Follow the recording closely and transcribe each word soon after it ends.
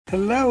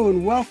Hello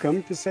and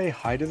welcome to Say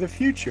Hi to the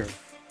Future,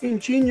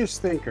 Ingenious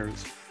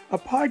Thinkers, a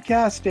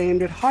podcast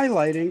aimed at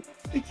highlighting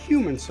the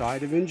human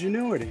side of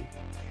ingenuity.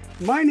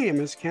 My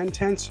name is Ken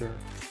Tencer,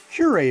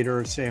 curator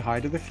of Say Hi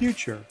to the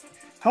Future,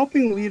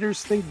 helping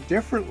leaders think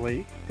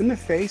differently in the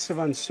face of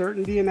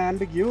uncertainty and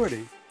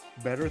ambiguity.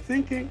 Better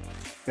thinking,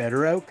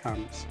 better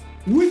outcomes.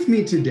 With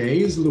me today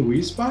is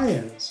Luis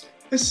Baez,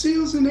 a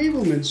sales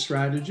enablement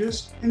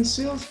strategist and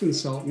sales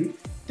consultant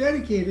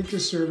dedicated to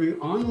serving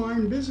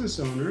online business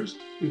owners,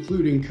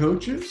 including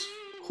coaches,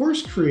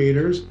 course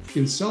creators,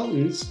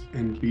 consultants,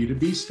 and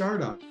B2B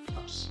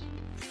startups.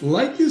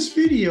 Like this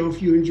video if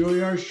you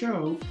enjoy our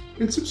show,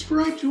 and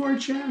subscribe to our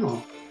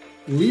channel.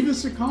 Leave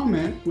us a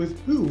comment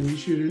with who we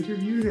should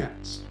interview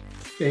next.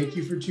 Thank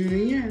you for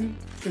tuning in,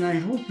 and I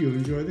hope you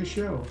enjoy the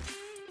show.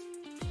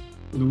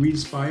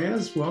 Luis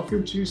Baez,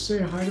 welcome to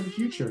Say Hi to the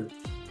Future.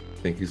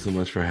 Thank you so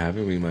much for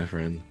having me, my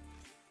friend.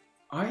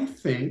 I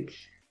think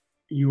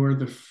you are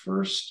the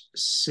first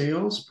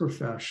sales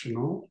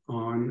professional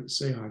on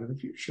Say Hi to the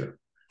Future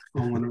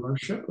on one of our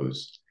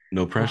shows.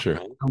 No pressure.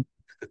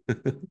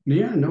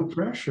 Yeah, no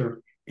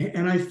pressure.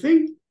 And I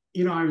think,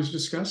 I was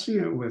discussing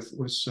it with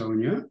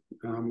Sonia,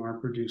 our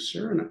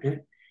producer,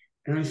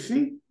 and I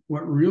think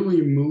what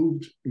really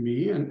moved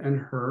me and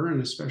her, and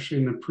especially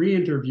in the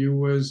pre-interview,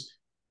 was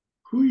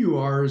who you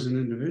are as an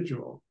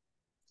individual.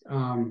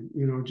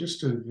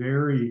 Just a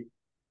very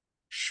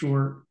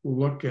short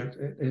look at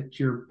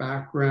your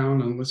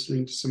background and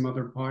listening to some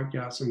other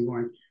podcasts and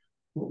going,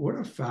 what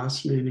a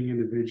fascinating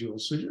individual.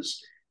 So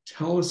just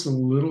tell us a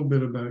little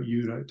bit about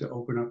you to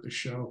open up the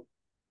show.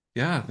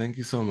 Yeah, thank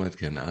you so much,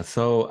 Ken.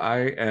 So I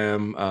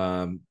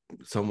am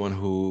someone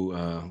who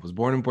was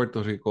born in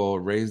Puerto Rico,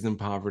 raised in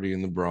poverty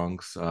in the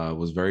Bronx,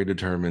 was very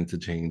determined to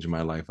change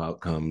my life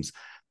outcomes,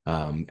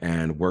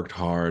 and worked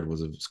hard,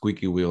 was a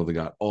squeaky wheel that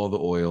got all the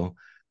oil.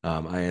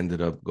 I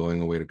ended up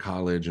going away to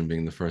college and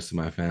being the first in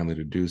my family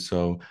to do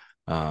so.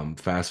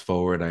 Fast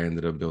forward, I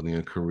ended up building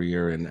a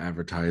career in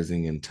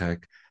advertising and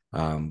tech,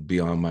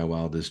 beyond my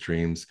wildest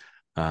dreams.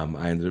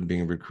 I ended up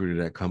being recruited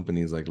at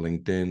companies like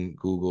LinkedIn,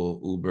 Google,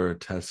 Uber,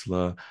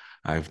 Tesla.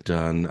 I've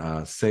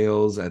done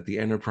sales at the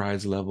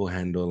enterprise level,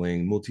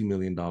 handling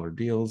multi-million dollar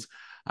deals.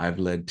 I've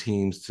led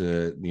teams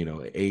to,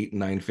 8,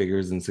 9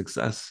 figures in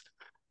success.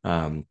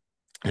 Um,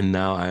 and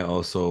now I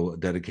also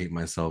dedicate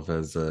myself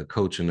as a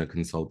coach and a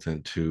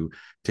consultant to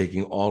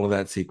taking all of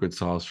that secret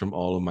sauce from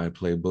all of my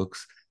playbooks,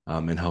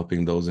 and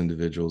helping those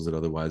individuals that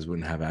otherwise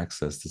wouldn't have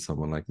access to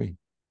someone like me.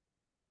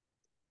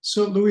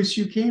 So, Luis,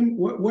 you came,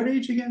 what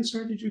age again,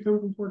 sir, did you come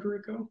from Puerto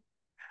Rico?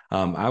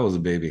 I was a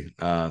baby,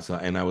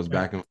 and I was Yeah.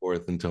 back and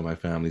forth until my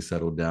family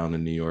settled down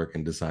in New York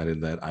and decided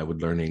that I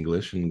would learn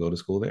English and go to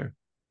school there.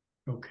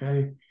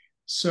 Okay.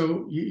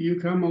 So you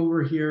come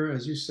over here,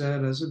 as you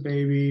said, as a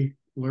baby,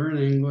 learn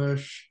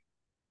English,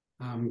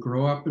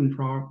 grow up in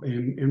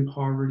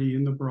poverty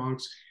in the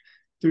Bronx.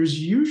 There's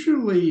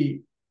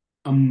usually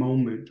a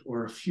moment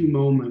or a few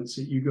moments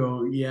that you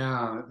go,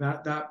 yeah,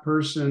 that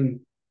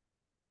person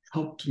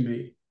helped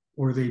me,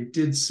 or they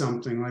did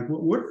something. Like,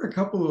 what are a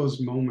couple of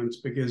those moments?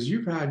 Because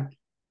you've had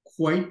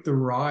quite the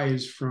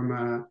rise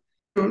from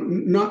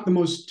not the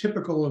most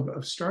typical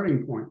of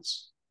starting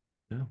points.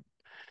 Yeah.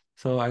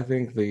 So I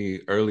think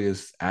the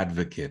earliest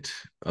advocate,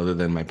 other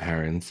than my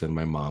parents and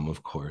my mom,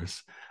 of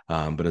course,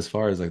 but as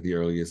far as like the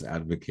earliest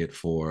advocate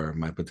for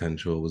my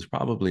potential was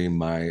probably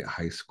my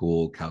high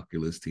school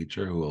calculus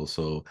teacher, who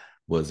also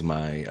was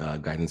my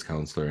guidance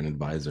counselor and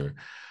advisor.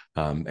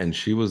 And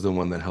she was the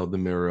one that held the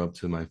mirror up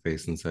to my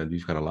face and said,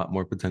 "You've got a lot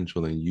more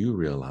potential than you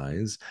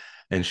realize."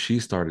 And she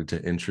started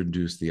to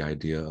introduce the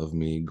idea of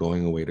me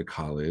going away to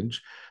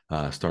college,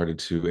 started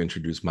to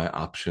introduce my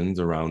options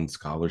around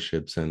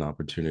scholarships and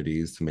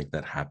opportunities to make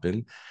that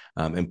happen,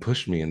 and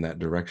pushed me in that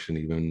direction,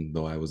 even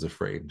though I was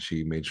afraid.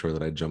 She made sure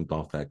that I jumped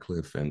off that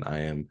cliff, and I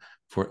am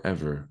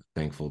forever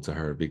thankful to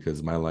her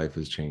because my life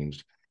has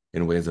changed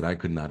in ways that I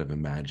could not have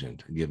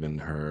imagined, given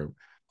her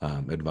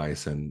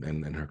advice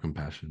and her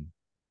compassion.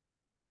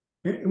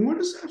 And what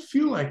does that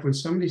feel like when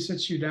somebody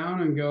sits you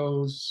down and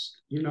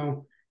goes,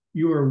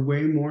 you are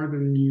way more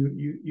than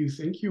you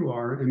think you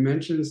are, and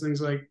mentions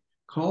things like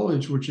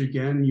college, which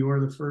again, you are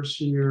the first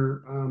in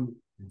your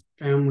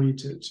family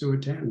to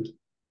attend.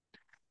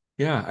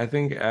 Yeah, I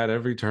think at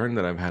every turn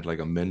that I've had like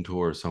a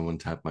mentor or someone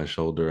tap my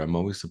shoulder, I'm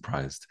always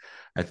surprised.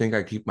 I think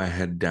I keep my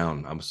head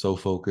down. I'm so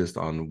focused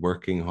on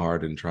working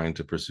hard and trying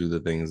to pursue the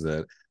things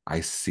that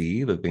I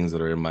see, the things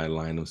that are in my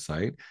line of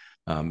sight.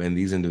 And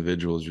these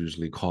individuals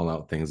usually call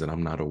out things that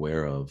I'm not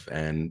aware of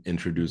and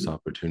introduce Mhm.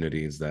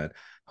 opportunities that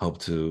help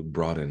to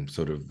broaden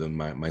sort of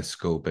my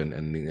scope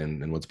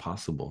and what's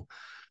possible.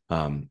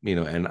 And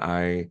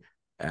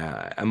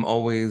I'm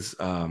always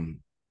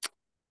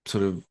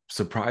sort of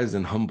surprised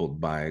and humbled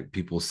by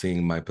people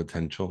seeing my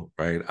potential,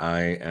 right?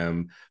 I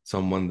am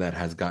someone that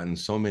has gotten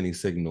so many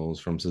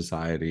signals from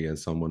society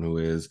as someone who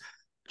is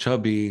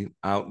chubby,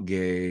 out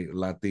gay,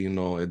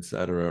 Latino,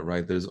 etc.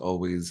 Right? There's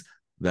always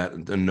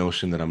that the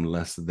notion that I'm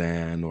less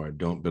than or I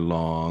don't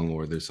belong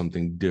or there's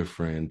something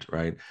different,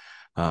 right?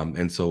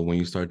 And so when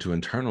you start to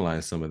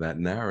internalize some of that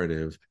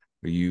narrative,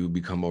 you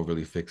become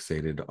overly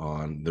fixated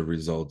on the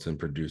results and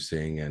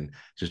producing and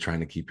just trying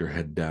to keep your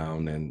head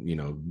down and,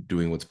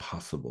 doing what's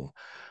possible.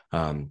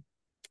 Um,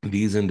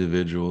 these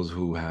individuals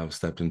who have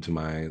stepped into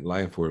my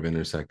life or have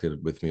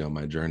intersected with me on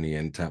my journey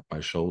and tapped my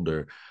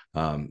shoulder,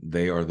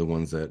 they are the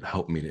ones that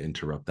help me to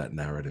interrupt that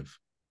narrative.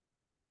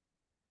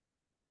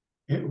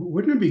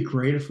 Wouldn't it be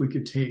great if we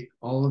could take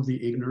all of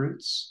the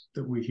ignorance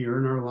that we hear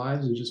in our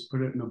lives and just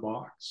put it in a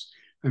box?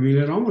 I mean,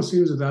 it almost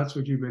seems that that's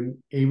what you've been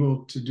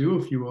able to do,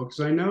 if you will, because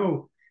I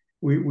know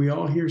we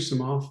all hear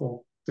some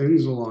awful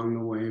things along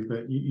the way,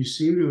 but you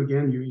seem to,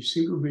 again, you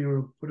seem to be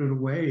able to put it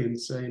away and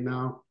say,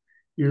 no,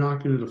 you're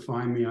not going to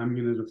define me. I'm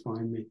going to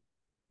define me.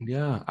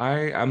 Yeah,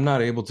 I'm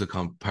not able to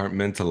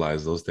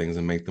compartmentalize those things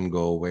and make them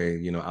go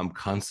away. I'm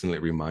constantly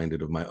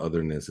reminded of my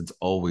otherness. It's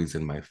always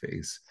in my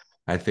face.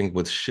 I think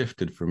what's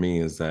shifted for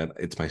me is that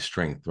it's my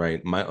strength,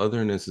 right? My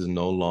otherness is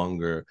no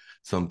longer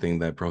something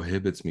that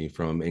prohibits me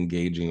from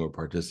engaging or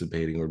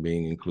participating or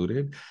being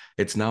included.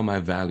 It's now my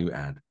value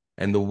add.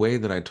 And the way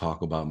that I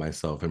talk about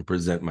myself and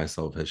present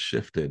myself has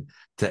shifted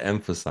to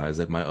emphasize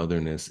that my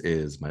otherness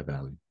is my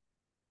value.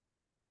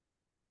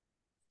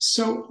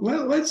 So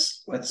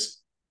let's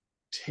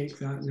take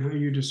that and how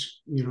you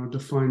just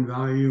define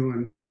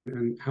value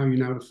and how you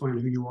now define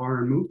who you are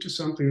and move to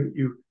something that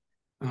you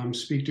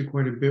speak to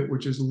quite a bit,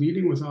 which is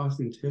leading with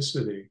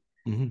authenticity.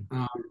 Mhm.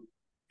 Um,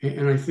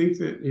 and I think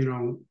that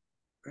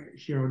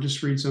here I'll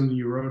just read something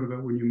you wrote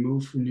about when you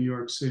moved from New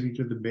York City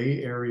to the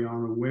Bay Area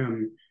on a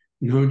whim.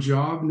 No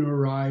job, no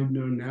ride,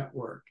 no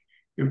network.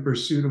 In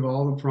pursuit of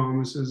all the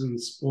promises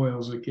and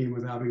spoils that came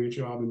with having a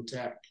job in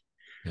tech.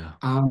 Yeah.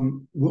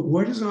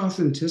 What is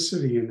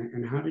authenticity,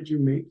 and how did you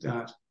make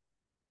that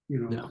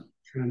Yeah.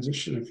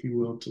 transition, if you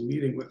will, to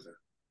leading with it?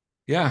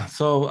 Yeah.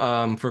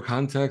 So, for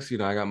context,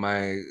 I got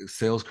my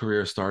sales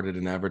career started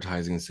in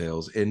advertising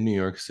sales in New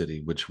York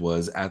City, which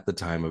was at the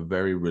time a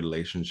very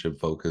relationship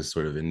focused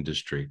sort of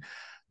industry.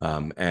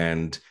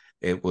 And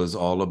it was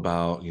all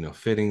about,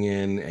 fitting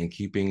in and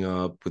keeping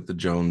up with the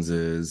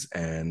Joneses.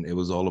 And it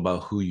was all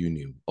about who you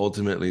knew.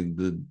 Ultimately,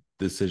 the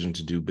decision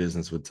to do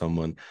business with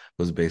someone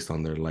was based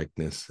on their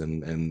likeness.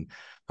 And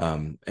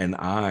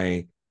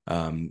I,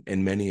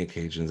 in many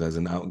occasions as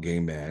an out gay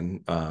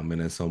man,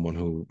 and as someone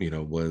who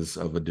was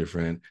of a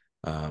different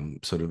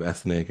sort of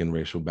ethnic and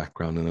racial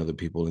background than other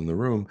people in the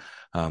room,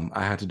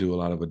 I had to do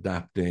a lot of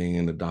adapting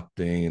and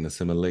adopting and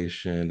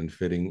assimilation and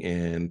fitting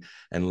in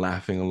and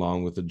laughing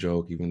along with the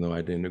joke, even though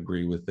I didn't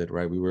agree with it.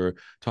 Right? We were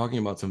talking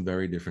about some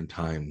very different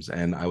times,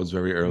 and I was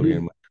very early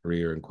in Mhm. my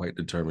career and quite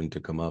determined to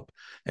come up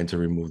and to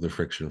remove the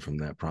friction from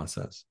that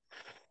process.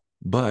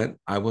 But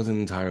I wasn't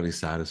entirely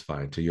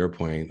satisfied. To your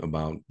point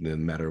about the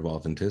matter of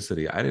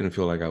authenticity, I didn't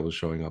feel like I was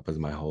showing up as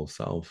my whole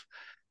self.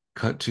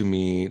 Cut to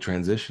me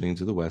transitioning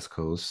to the West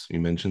Coast.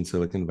 You mentioned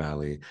Silicon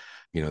Valley.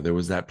 There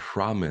was that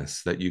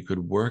promise that you could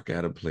work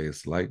at a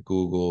place like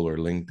Google or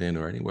LinkedIn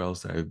or anywhere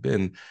else that I've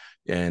been,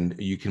 and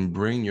you can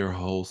bring your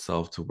whole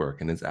self to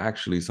work. And it's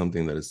actually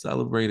something that is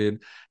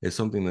celebrated, it's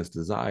something that's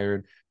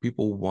desired.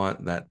 People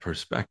want that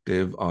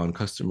perspective on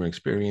customer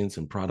experience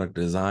and product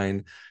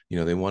design.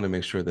 They want to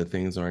make sure that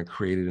things aren't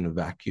created in a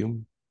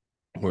vacuum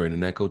or in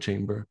an echo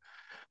chamber.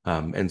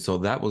 And so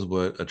that was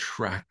what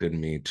attracted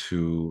me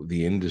to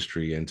the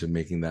industry and to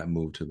making that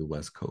move to the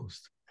West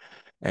Coast.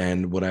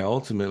 And what I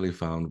ultimately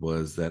found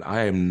was that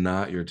I am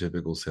not your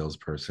typical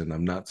salesperson.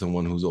 I'm not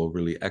someone who's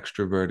overly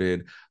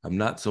extroverted. I'm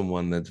not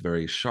someone that's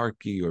very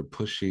sharky or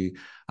pushy.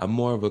 I'm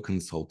more of a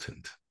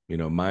consultant.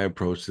 My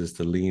approach is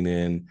to lean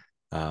in,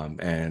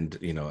 and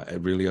I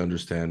really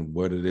understand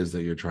what it is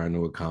that you're trying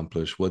to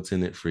accomplish, what's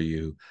in it for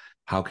you,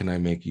 how can I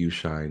make you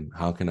shine,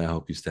 how can I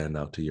help you stand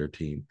out to your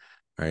team,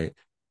 right?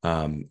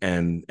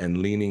 And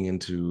leaning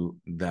into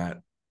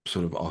that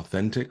sort of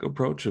authentic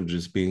approach of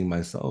just being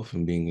myself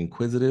and being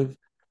inquisitive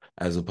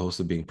as opposed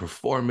to being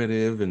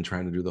performative and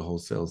trying to do the whole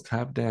sales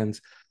tap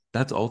dance.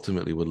 That's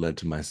ultimately what led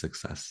to my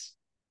success.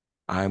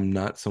 I'm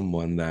not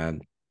someone that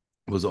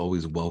was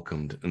always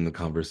welcomed in the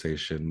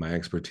conversation. My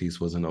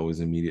expertise wasn't always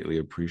immediately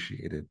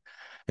appreciated.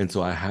 And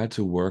so I had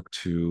to work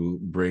to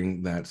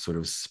bring that sort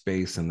of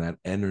space and that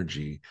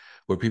energy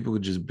where people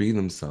could just be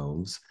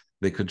themselves.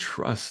 They could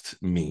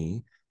trust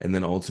me and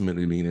then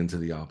ultimately lean into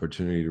the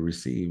opportunity to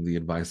receive the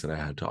advice that I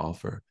had to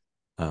offer.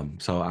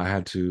 So I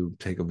had to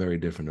take a very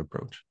different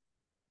approach.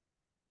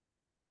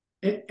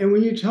 And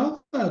when you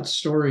tell that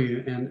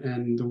story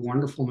and the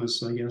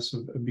wonderfulness, I guess,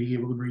 of being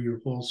able to bring your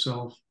whole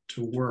self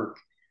to work,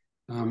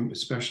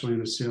 especially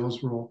in a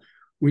sales role,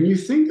 when you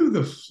think of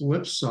the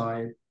flip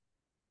side,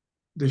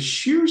 the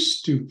sheer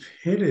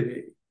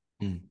stupidity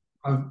Mm.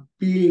 of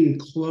being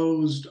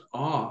closed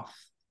off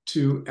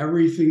to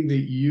everything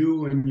that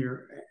you and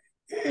your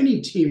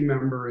any team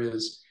member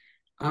is,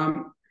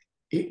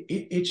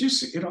 it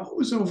just it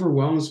always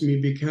overwhelms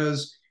me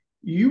because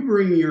you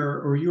bring your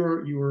or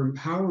you're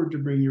empowered to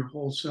bring your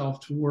whole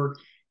self to work.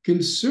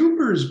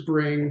 Consumers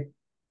bring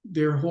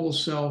their whole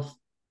self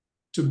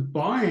to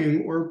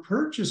buying or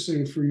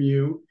purchasing from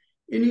you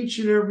in each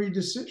and every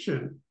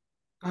decision.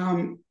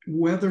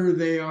 Whether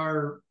they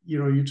are,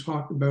 you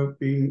talk about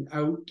being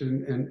out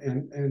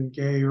and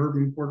gay,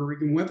 urban Puerto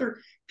Rican, whether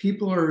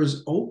people are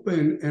as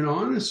open and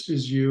honest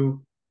as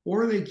you,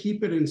 or they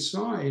keep it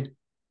inside,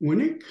 when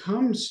it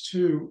comes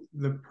to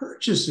the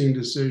purchasing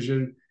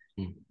decision,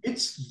 Mm.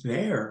 it's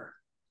there.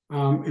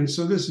 And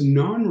so this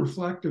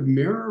non-reflective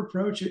mirror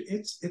approach,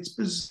 it's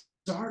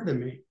bizarre to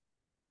me.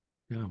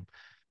 Yeah.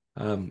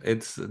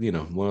 It's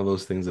one of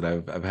those things that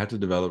I've had to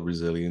develop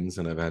resilience,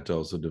 and I've had to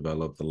also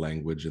develop the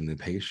language and the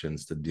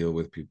patience to deal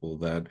with people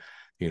that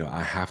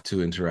I have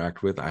to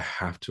interact with, I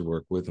have to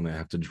work with, and I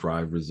have to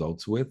drive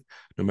results with,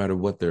 no matter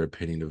what their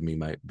opinion of me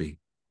might be.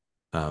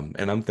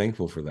 And I'm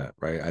thankful for that,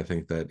 right? I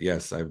think that,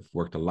 yes, I've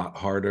worked a lot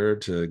harder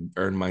to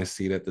earn my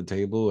seat at the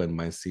table, and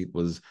my seat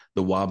was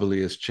the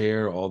wobbliest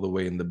chair all the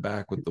way in the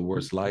back with the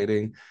worst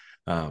lighting.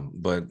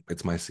 But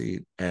it's my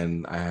seat,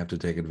 and I have to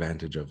take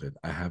advantage of it.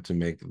 I have to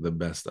make the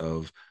best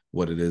of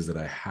what it is that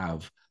I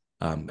have.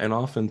 And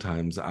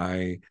oftentimes,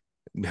 I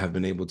have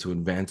been able to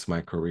advance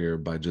my career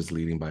by just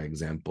leading by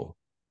example,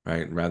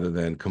 right? Rather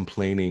than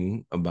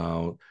complaining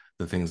about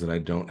the things that I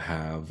don't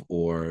have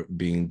or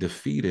being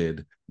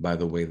defeated by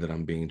the way that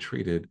I'm being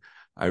treated,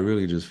 I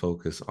really just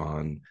focus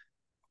on,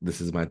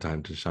 this is my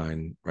time to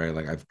shine, right?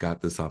 Like, I've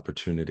got this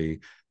opportunity,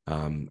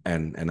 and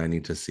I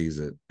need to seize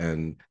it.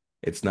 And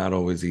it's not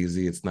always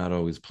easy. It's not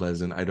always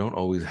pleasant. I don't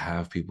always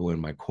have people in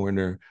my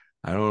corner.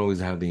 I don't always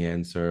have the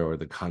answer or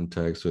the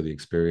context or the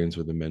experience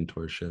or the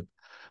mentorship.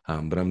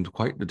 But I'm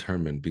quite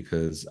determined,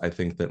 because I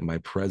think that my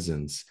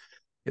presence,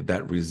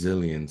 that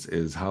resilience,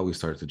 is how we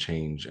start to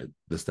change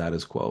the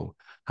status quo,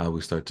 how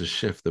we start to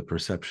shift the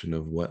perception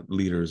of what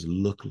leaders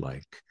look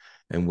like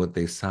and what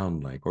they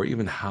sound like, or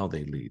even how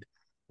they lead.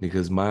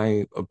 Because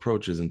my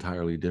approach is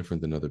entirely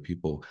different than other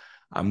people.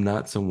 I'm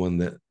not someone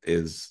that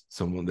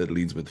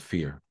leads with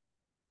fear.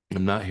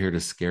 I'm not here to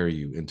scare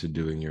you into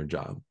doing your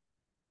job.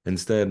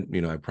 Instead,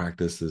 I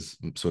practice this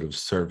sort of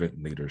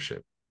servant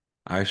leadership.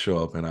 I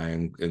show up and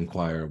I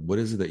inquire, what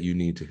is it that you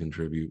need to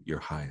contribute your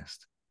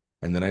highest?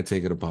 And then I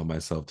take it upon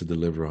myself to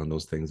deliver on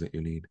those things that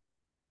you need.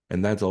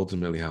 And that's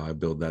ultimately how I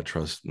build that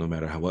trust, no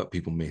matter what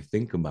people may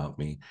think about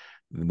me.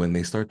 When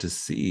they start to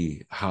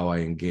see how I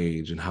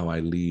engage and how I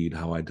lead,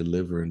 how I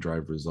deliver and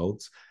drive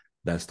results,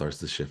 that starts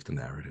to shift the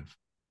narrative.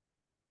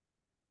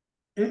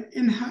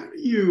 And how do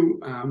you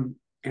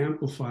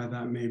amplify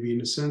that, maybe in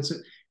a sense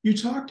that you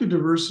talk to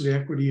diversity,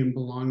 equity, and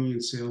belonging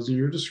in sales, and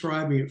you're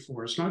describing it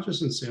for us, not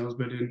just in sales,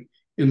 but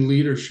in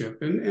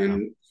leadership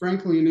and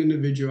frankly in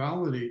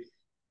individuality.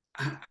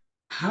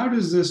 How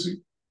does this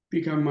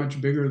become much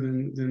bigger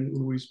than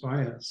Luis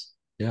Baez?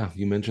 Yeah,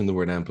 you mentioned the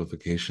word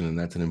amplification, and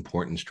that's an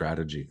important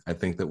strategy. I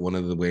think that one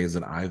of the ways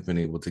that I've been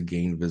able to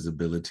gain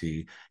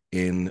visibility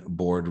in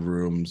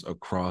boardrooms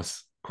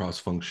across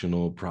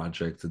cross-functional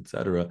projects, et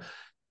cetera,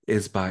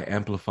 is by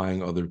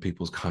amplifying other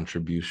people's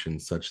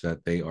contributions such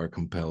that they are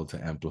compelled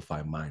to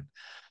amplify mine.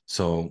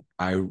 So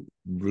I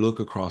look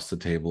across the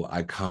table,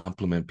 I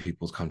compliment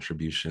people's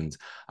contributions,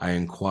 I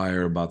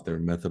inquire about their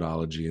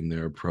methodology and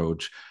their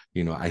approach.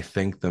 I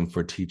thank them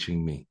for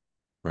teaching me,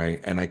 right?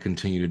 And I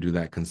continue to do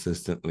that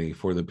consistently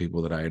for the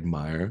people that I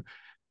admire.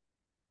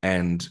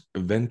 And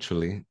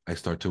eventually, I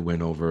start to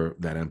win over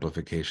that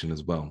amplification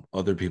as well.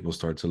 Other people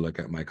start to look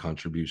at my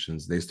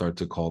contributions. They start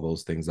to call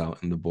those things out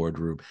in the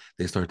boardroom.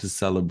 They start to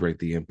celebrate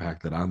the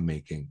impact that I'm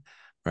making,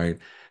 right?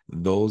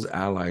 Those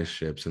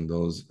allyships and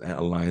those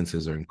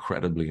alliances are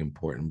incredibly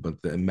important. But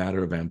the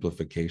matter of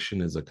amplification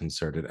is a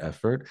concerted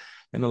effort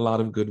and a lot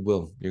of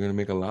goodwill. You're going to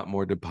make a lot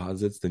more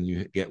deposits than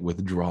you get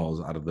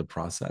withdrawals out of the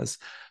process.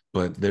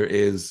 But there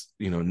is,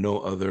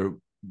 no other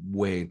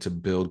way to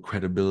build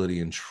credibility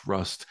and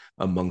trust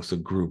amongst a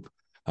group,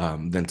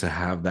 than to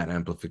have that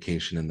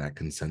amplification and that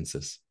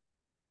consensus.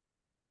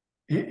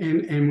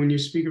 And when you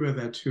speak about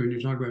that too, and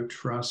you talk about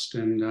trust,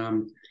 and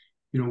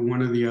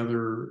one of the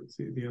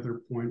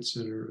other points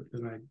that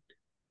I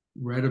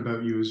read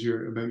about you is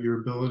your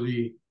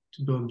ability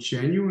to build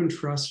genuine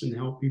trust and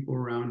help people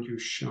around you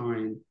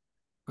shine.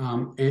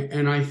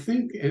 And I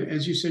think,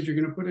 as you said, you're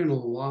going to put in a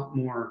lot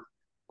more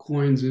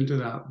coins into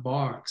that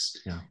box.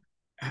 Yeah.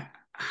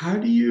 How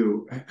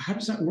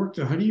does that work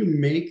though? How do you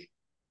make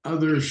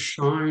others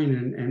shine,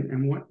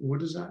 and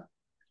what is that?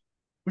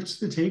 What's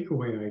the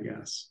takeaway, I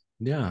guess?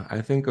 Yeah,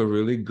 I think a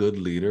really good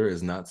leader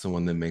is not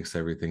someone that makes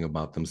everything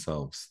about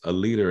themselves. A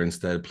leader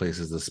instead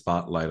places the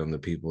spotlight on the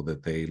people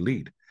that they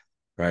lead,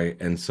 right?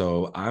 And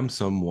so I'm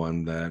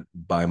someone that,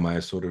 by my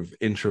sort of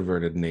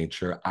introverted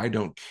nature, I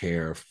don't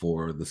care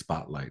for the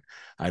spotlight.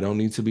 I don't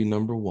need to be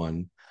number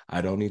one. I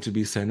don't need to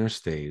be center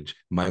stage.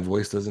 My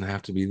voice doesn't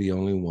have to be the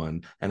only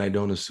one. And I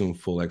don't assume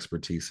full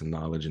expertise and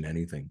knowledge in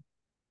anything,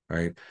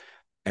 right?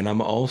 And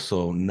I'm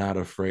also not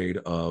afraid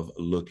of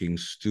looking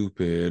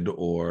stupid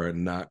or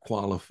not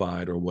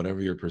qualified or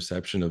whatever your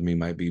perception of me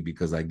might be,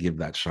 because I give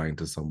that shine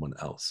to someone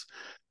else,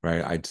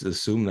 right? I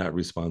assume that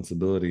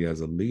responsibility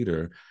as a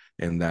leader,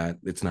 and that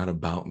it's not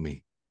about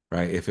me,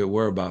 right? If it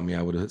were about me,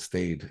 I would have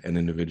stayed an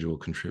individual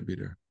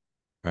contributor,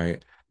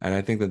 right? And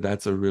I think that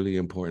that's a really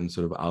important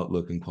sort of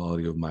outlook and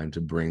quality of mind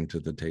to bring to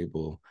the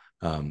table,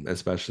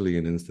 especially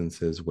in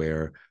instances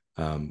where,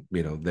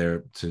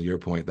 there, to your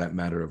point, that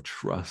matter of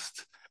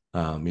trust.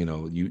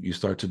 You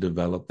start to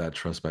develop that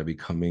trust by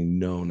becoming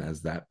known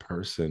as that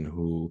person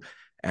who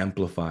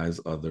amplifies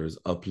others,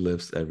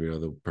 uplifts every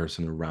other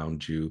person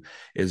around you,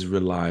 is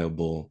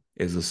reliable,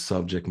 is a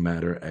subject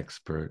matter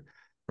expert,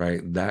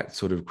 right? That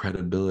sort of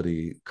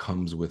credibility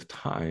comes with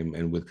time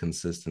and with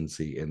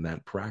consistency in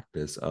that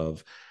practice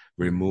of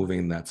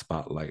removing that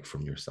spotlight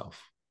from yourself.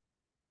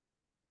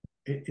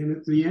 And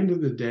at the end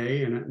of the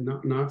day, and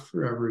not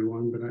for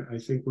everyone, but I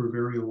think we're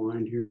very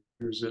aligned here,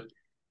 is that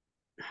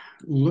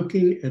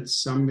looking at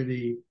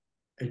somebody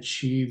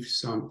achieve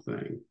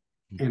something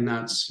and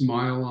that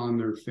smile on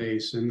their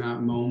face in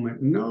that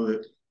moment, know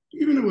that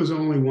even if it was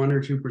only 1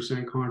 or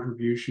 2%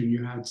 contribution,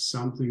 you had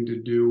something to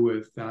do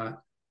with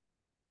that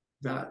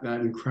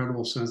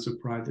incredible sense of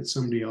pride that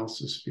somebody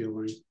else is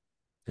feeling.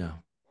 Yeah.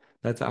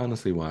 That's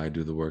honestly why I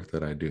do the work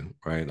that I do,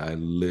 right? I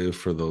live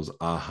for those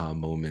aha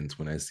moments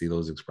when I see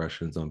those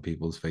expressions on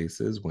people's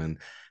faces, when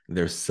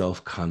their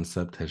self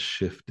concept has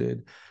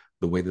shifted,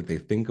 the way that they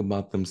think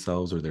about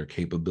themselves or their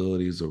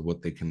capabilities or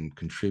what they can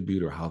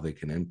contribute or how they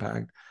can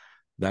impact.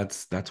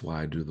 That's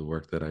why I do the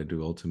work that I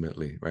do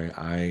ultimately, right?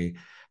 I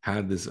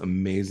had this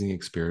amazing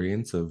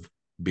experience of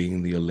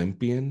being the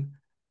Olympian,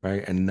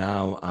 right? And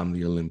now I'm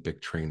the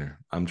Olympic trainer.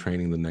 I'm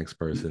training the next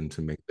person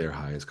to make their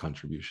highest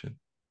contribution.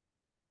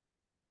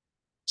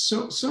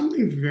 So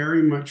something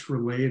very much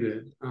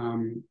related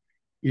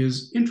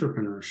is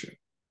entrepreneurship.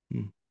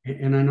 Hmm.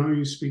 And I know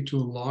you speak to a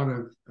lot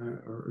of,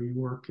 or you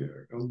work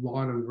a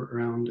lot of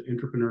around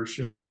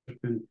entrepreneurship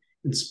and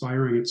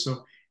inspiring it.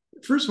 So,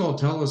 first of all,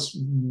 tell us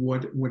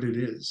what it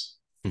is.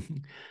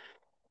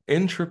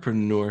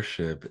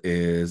 Entrepreneurship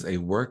is a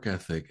work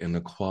ethic and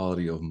a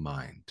quality of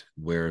mind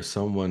where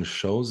someone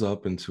shows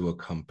up into a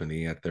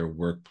company at their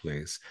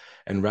workplace,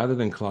 and rather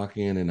than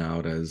clocking in and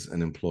out as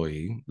an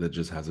employee that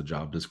just has a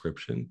job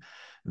description,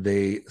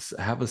 they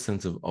have a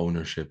sense of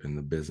ownership in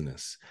the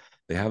business.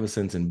 They have a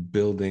sense in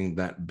building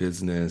that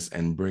business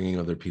and bringing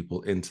other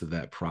people into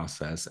that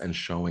process and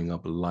showing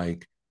up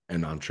like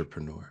an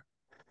entrepreneur.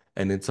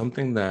 And it's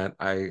something that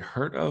I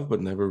heard of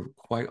but never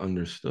quite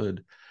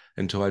understood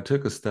until I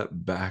took a step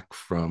back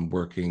from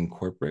working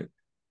corporate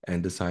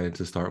and decided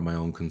to start my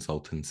own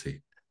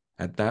consultancy.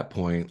 At that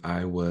point,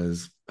 I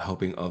was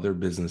helping other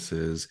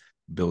businesses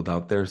build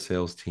out their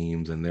sales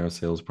teams and their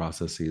sales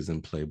processes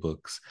and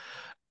playbooks.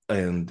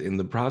 And in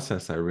the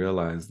process, I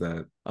realized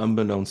that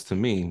unbeknownst to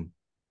me,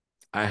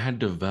 I had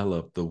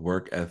developed the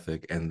work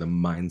ethic and the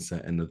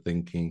mindset and the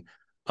thinking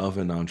of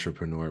an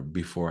entrepreneur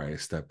before I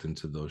stepped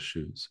into those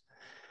shoes.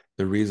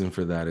 The reason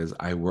for that is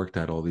I worked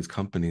at all these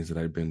companies that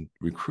I'd been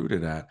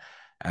recruited at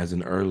as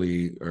an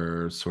early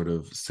or sort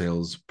of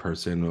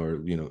salesperson,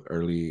 or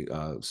early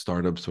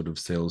startup sort of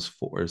sales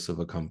force of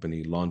a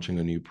company, launching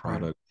a new Right.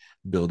 product,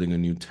 building a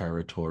new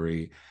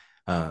territory,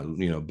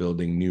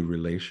 building new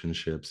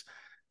relationships.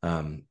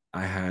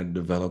 I had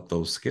developed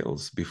those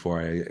skills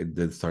before I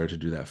did start to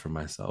do that for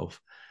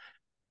myself.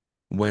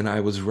 When I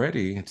was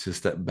ready to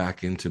step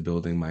back into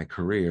building my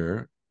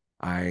career,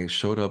 I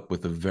showed up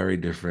with a very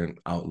different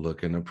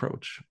outlook and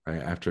approach.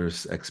 Right? After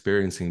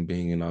experiencing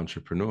being an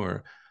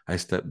entrepreneur, I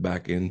stepped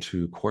back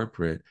into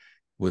corporate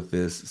with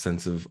this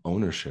sense of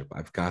ownership.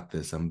 I've got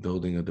this. I'm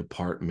building a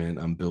department.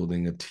 I'm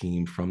building a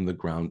team from the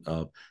ground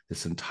up,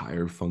 this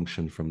entire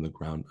function from the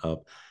ground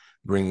up,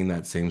 bringing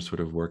that same sort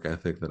of work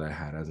ethic that I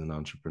had as an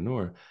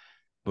entrepreneur,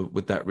 but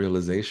with that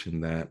realization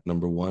that,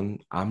 number one,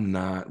 I'm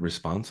not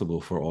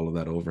responsible for all of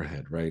that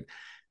overhead, right?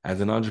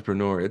 As an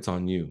entrepreneur, it's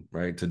on you,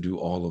 right, to do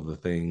all of the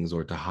things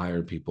or to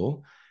hire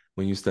people.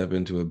 When you step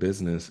into a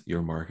business,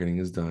 your marketing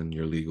is done,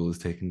 your legal is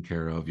taken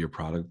care of, your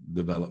product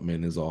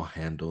development is all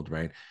handled,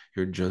 right?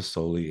 You're just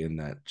solely in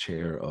that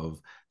chair of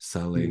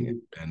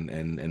selling Mhm.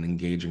 and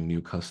engaging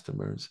new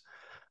customers.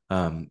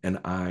 And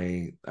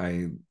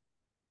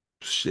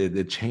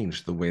it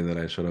changed the way that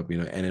I showed up,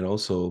 and it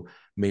also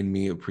made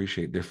me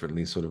appreciate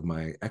differently sort of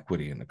my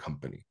equity in the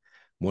company.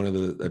 One of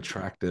the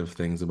attractive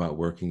things about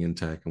working in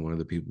tech, and one of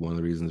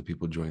the reasons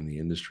people join the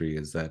industry,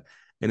 is that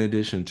in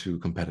addition to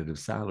competitive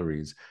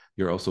salaries,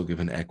 you're also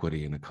given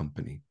equity in a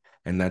company.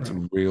 And that's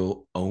Right.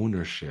 real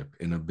ownership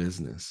in a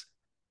business.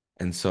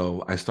 And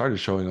so I started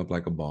showing up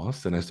like a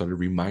boss, and I started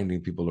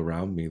reminding people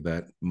around me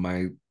that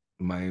my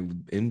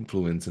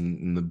influence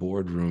in the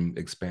boardroom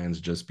expands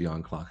just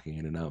beyond clocking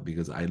in and out,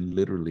 because I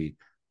literally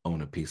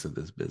own a piece of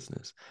this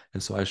business.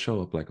 And so I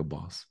show up like a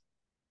boss.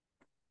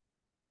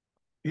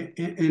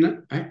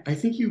 And I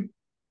think you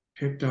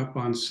picked up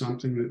on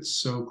something that's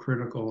so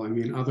critical. I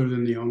mean, other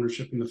than the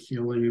ownership and the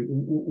feeling, and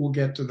we'll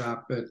get to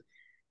that, but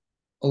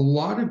a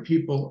lot of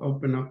people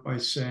open up by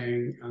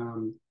saying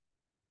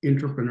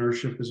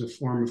entrepreneurship is a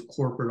form of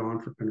corporate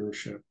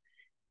entrepreneurship.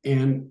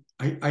 And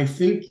I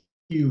think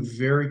you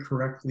very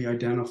correctly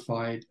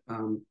identified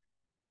that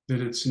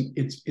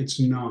it's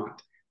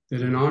not.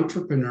 That an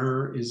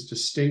entrepreneur is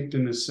distinct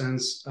in the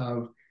sense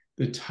of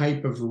the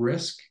type of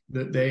risk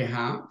that they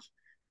have,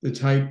 the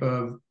type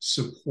of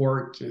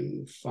support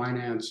in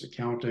finance,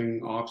 accounting,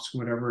 ops,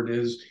 whatever it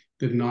is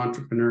that an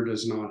entrepreneur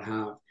does not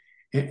have.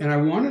 And I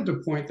wanted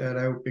to point that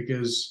out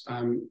because,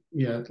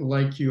 yeah,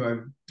 like you,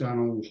 I've done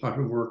a lot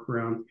of work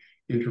around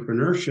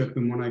entrepreneurship.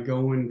 And when I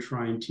go and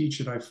try and teach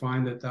it, I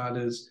find that that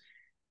is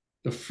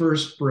the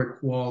first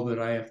brick wall that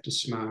I have to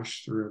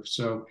smash through.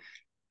 So,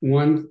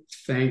 one,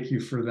 thank you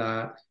for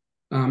that.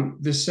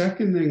 The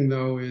second thing,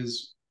 though,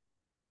 is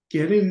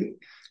getting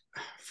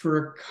for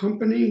a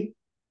company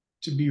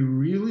to be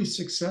really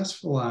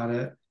successful at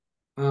it.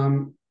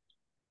 Um,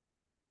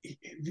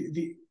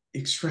 the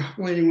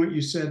extrapolating what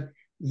you said,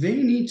 they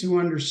need to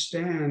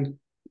understand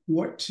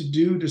what to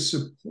do to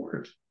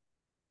support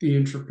the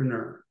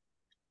entrepreneur,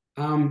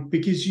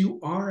 because you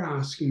are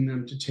asking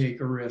them to take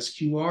a risk.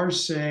 You are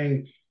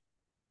saying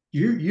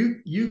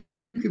you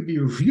could be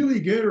really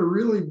good or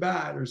really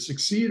bad, or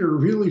succeed or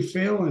really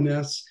fail in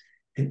this,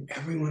 and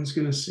everyone's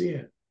going to see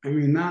it. I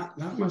mean, that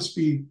must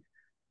be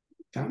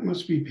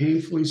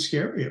painfully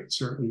scary at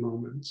certain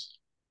moments.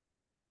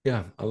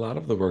 Yeah, a lot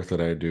of the work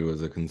that I do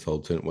as a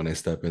consultant when I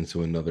step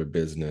into another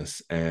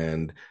business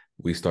and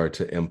we start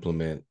to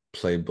implement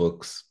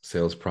playbooks,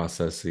 sales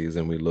processes,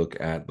 and we look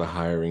at the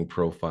hiring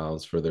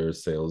profiles for their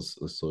sales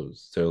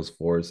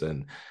force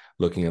and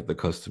looking at the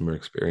customer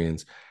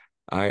experience.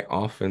 I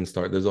often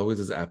start, there's always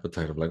this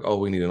appetite of like, oh,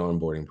 we need an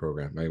onboarding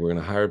program, right? We're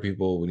going to hire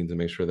people. We need to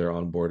make sure they're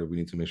onboarded. We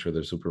need to make sure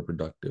they're super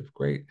productive.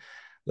 Great.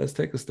 Let's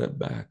take a step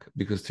back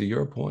because to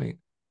your point,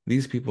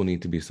 these people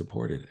need to be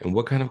supported. And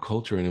what kind of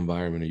culture and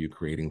environment are you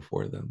creating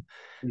for them?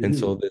 And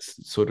so Mm-hmm. this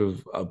sort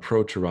of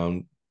approach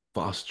around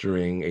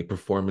fostering a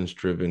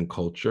performance-driven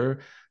culture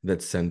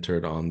that's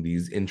centered on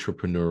these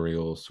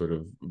entrepreneurial sort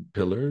of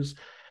pillars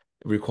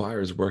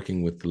requires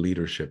working with the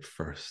leadership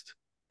first.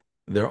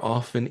 They're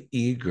often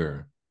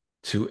eager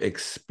to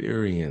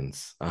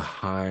experience a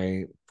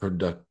high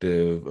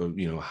productive,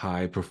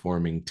 high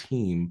performing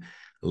team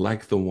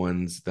like the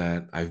ones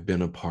that I've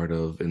been a part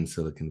of in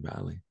Silicon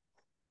Valley,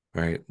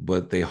 right?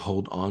 What they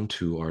hold on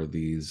to are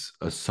these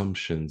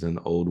assumptions and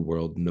old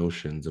world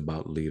notions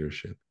about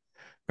leadership,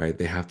 right?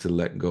 They have to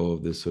let go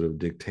of this sort of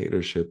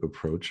dictatorship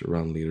approach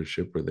around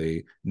leadership where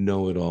they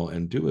know it all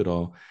and do it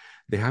all.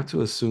 They have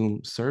to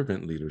assume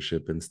servant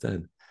leadership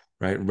instead,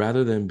 right?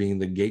 Rather than being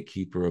the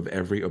gatekeeper of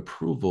every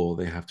approval,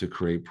 they have to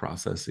create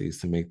processes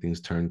to make things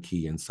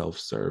turnkey and self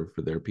serve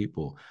for their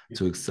people Yeah.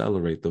 to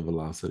accelerate the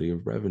velocity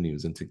of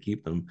revenues and to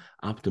keep them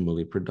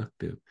optimally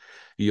productive.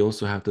 You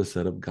also have to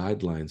set up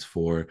guidelines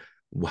for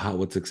how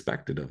what's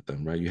expected of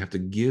them, right? You have to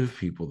give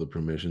people the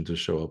permission to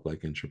show up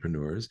like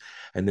entrepreneurs,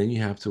 and then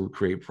you have to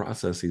create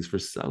processes for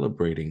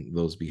celebrating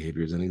those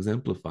behaviors and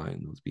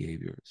exemplifying those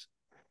behaviors,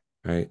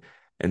 right?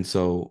 And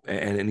so,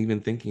 and even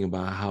thinking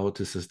about how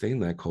to sustain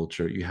that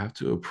culture, you have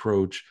to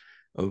approach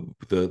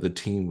the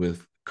team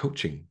with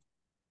coaching.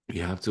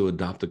 You have to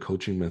adopt a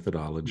coaching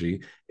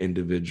methodology,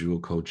 individual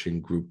coaching,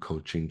 group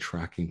coaching,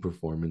 tracking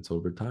performance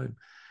over time,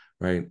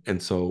 right?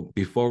 And so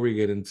before we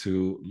get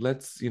into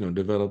let's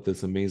develop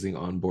this amazing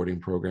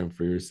onboarding program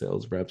for your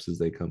sales reps as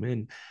they come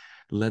in,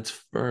 let's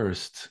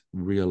first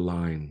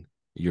realign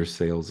your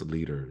sales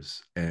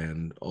leaders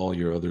and all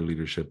your other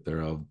leadership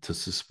thereof to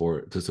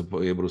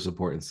able to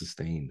support and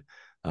sustain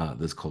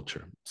this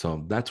culture.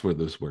 So that's where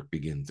this work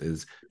begins,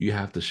 is you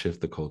have to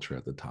shift the culture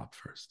at the top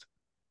first.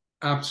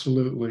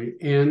 Absolutely.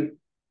 And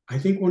I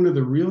think one of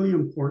the really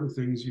important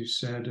things you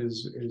said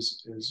is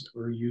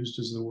or used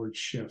as the word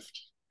shift.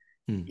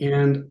 Hmm.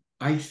 And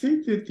I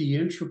think that the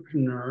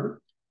entrepreneur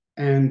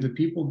and the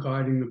people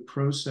guiding the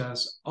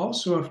process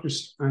also have to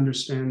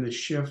understand the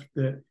shift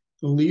that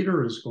the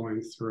leader is going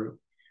through.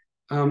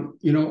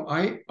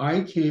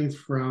 I came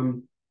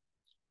from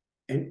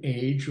an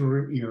age or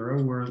an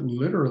era where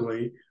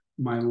literally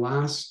my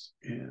last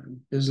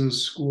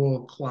business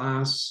school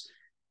class,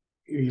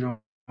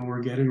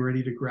 we're getting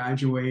ready to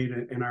graduate.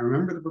 And I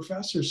remember the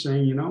professor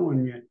saying,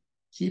 when you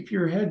keep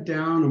your head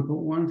down and put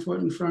one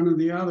foot in front of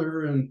the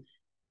other, and,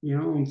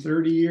 in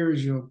 30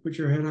 years, you'll put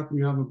your head up and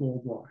you have a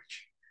gold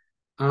watch.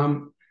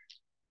 Um,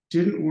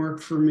 didn't work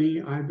for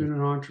me. I've been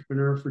an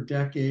entrepreneur for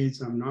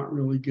decades. I'm not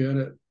really good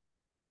at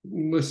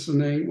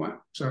listening.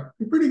 Well, sorry,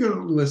 I'm pretty good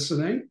at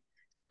listening,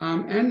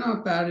 and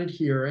not bad at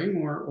hearing,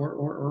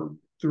 or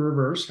the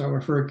reverse,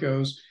 however it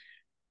goes.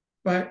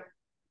 But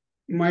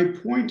my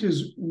point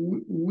is,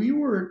 we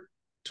were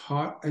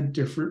taught a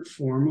different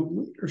form of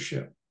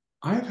leadership.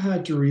 I've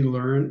had to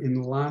relearn in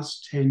the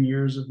last 10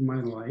 years of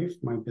my life,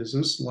 my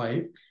business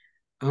life,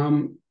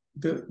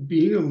 that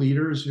being a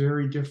leader is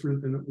very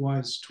different than it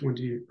was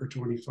 20 or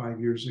 25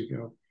 years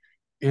ago.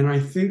 And I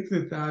think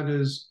that that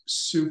is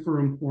super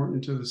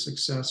important to the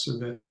success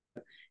of it.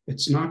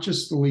 It's not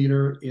just the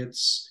leader,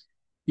 it's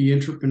the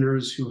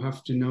entrepreneurs who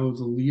have to know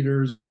the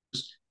leaders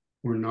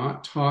were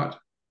not taught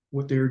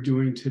what they're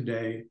doing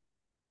today.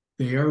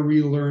 They are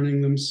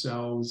relearning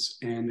themselves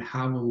and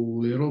have a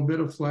little bit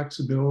of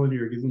flexibility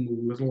or give them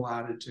a little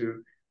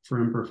latitude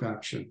for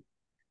imperfection.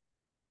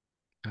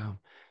 Yeah.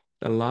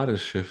 A lot has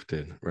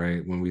shifted,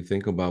 right? When we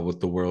think about what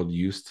the world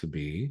used to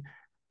be,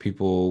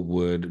 people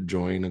would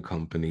join a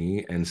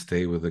company and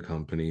stay with a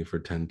company for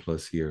 10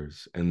 plus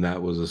years. And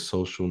that was a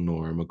social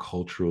norm, a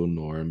cultural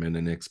norm, and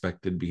an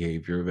expected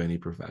behavior of any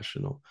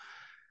professional.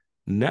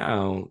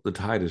 Now the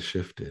tide has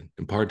shifted,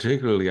 and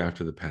particularly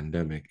after the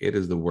pandemic, it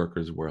is the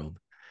worker's world,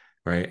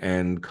 right?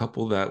 And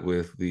couple that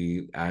with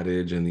the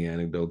adage and the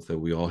anecdotes that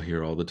we all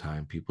hear all the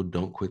time, people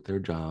don't quit their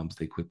jobs,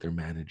 they quit their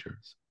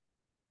managers,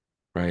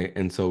 right?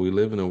 And so we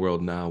live in a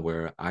world now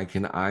where I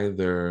can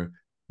either,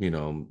 you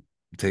know,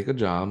 take a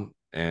job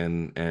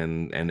and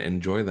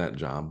enjoy that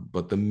job,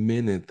 but the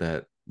minute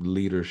that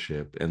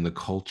leadership and the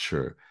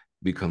culture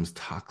becomes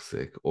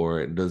toxic or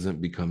it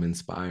doesn't become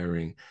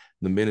inspiring,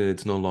 the minute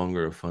it's no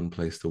longer a fun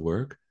place to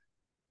work,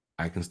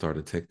 I can start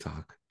a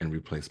TikTok and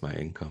replace my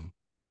income,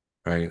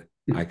 right?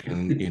 I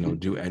can,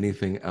 do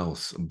anything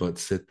else but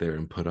sit there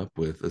and put up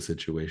with a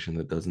situation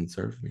that doesn't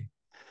serve me.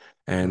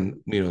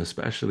 And, Right.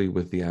 especially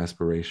with the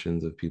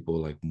aspirations of people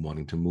like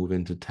wanting to move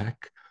into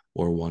tech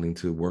or wanting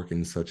to work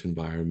in such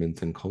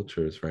environments and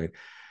cultures, right?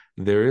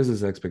 There is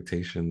this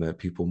expectation that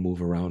people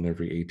move around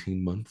every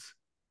 18 months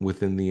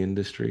within the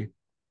industry,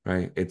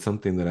 right? It's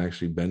something that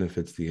actually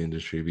benefits the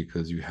industry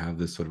because you have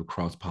this sort of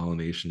cross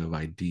pollination of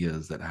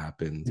ideas that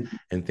happens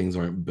and things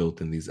aren't built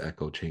in these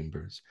echo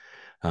chambers.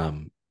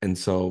 And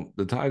so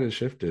the tide has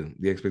shifted,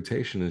 the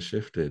expectation has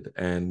shifted.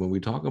 And when we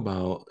talk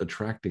about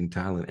attracting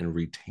talent and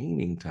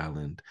retaining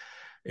talent,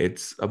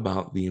 it's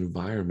about the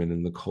environment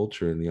and the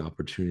culture and the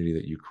opportunity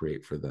that you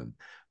create for them.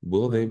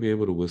 Will they Right. be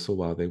able to whistle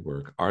while they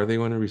work? Are they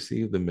going to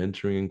receive the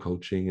mentoring and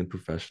coaching and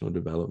professional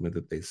development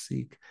that they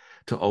seek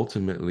to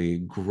ultimately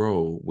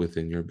grow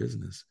within your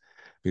business?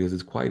 Because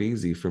it's quite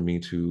easy for me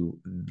to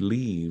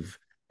leave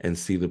and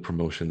see the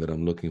promotion that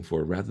I'm looking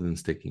for rather than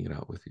sticking it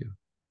out with you.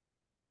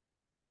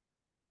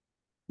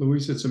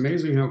 Luis, it's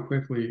amazing how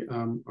quickly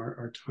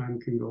our time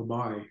can go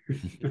by.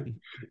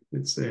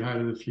 It's say hi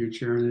to the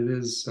future, and it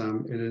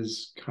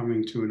is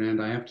coming to an end.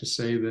 I have to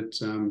say that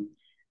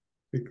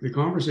the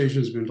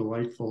conversation has been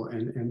delightful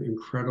and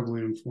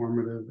incredibly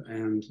informative.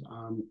 And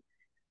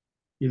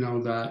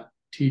that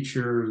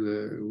teacher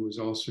who was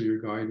also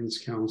your guidance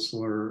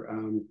counselor,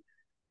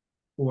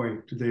 boy,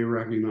 do they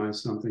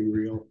recognize something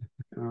real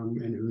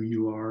in who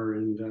you are,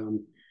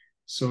 and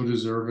so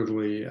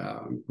deservedly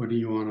putting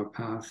you on a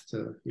path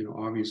to,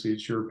 obviously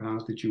it's your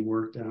path that you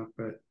worked at,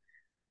 but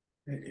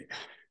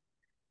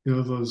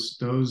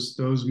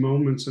those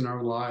moments in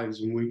our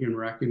lives when we can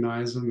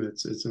recognize them,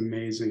 it's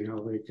amazing how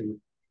they can,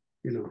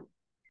 you know,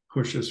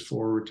 push us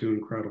forward to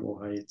incredible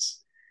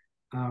heights.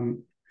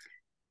 Um,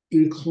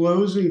 in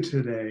closing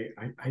today,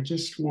 I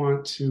just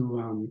want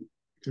to,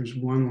 there's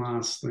one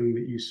last thing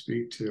that you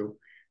speak to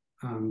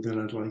that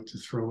I'd like to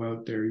throw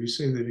out there. You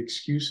say that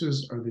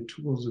excuses are the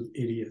tools of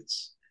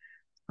idiots.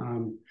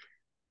 Um,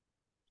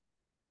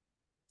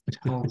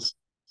 tell us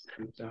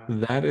about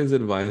that. That is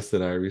advice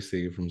that I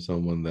received from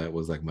someone that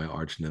was like my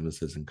arch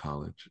nemesis in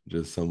college.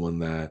 Just someone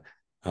that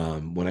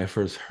when I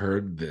first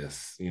heard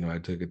this, I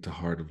took it to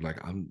heart of like,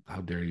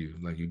 how dare you?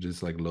 Like you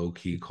just like low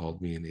key called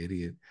me an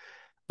idiot.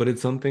 But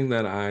it's something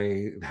that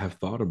I have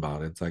thought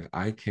about. It's like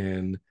I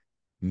can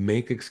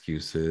make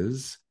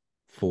excuses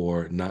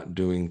for not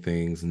doing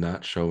things,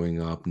 not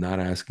showing up, not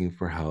asking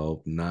for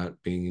help, not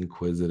being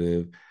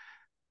inquisitive,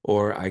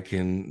 or I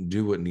can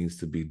do what needs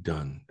to be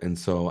done. And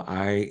so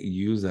I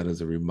use that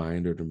as a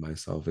reminder to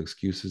myself,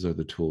 excuses are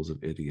the tools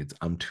of idiots.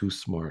 I'm too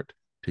smart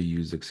to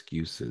use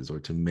excuses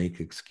or to make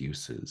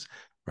excuses,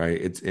 right?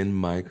 It's in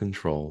my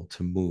control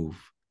to move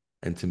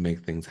and to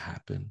make things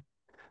happen.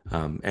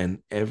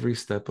 And every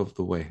step of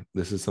the way,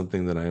 this is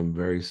something that I am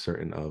very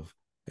certain of.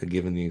 And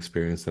given the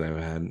experience that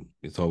I've had,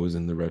 it's always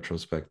in the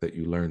retrospect that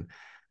you learn.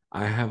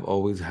 I have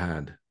always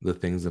had the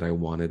things that I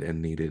wanted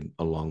and needed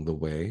along the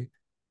way,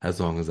 as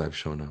long as I've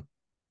shown up,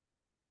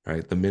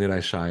 right? The minute I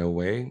shy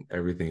away,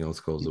 everything else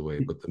goes away.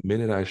 But the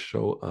minute I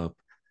show up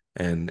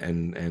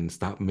and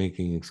stop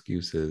making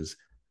excuses,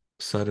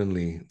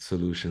 suddenly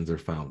solutions are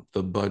found.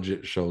 The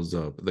budget shows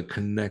up, the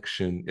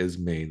connection is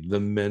made, the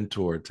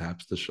mentor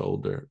taps the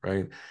shoulder,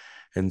 right?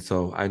 And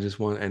so I just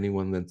want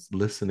anyone that's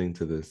listening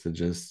to this to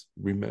just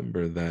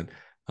remember that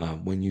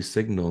when you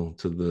signal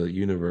to the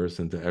universe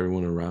and to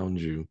everyone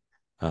around you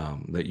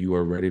that you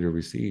are ready to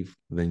receive,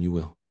 then you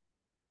will.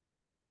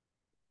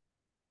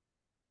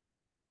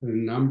 The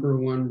number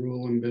one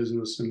rule in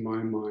business, in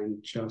my mind,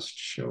 just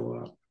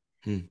show up.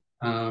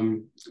 Hmm.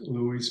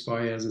 Luis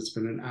Baez, it's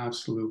been an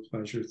absolute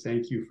pleasure.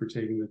 Thank you for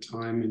taking the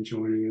time and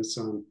joining us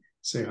on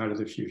Say Hi to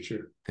the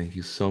Future. Thank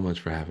you so much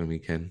for having me,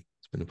 Ken.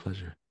 It's been a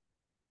pleasure.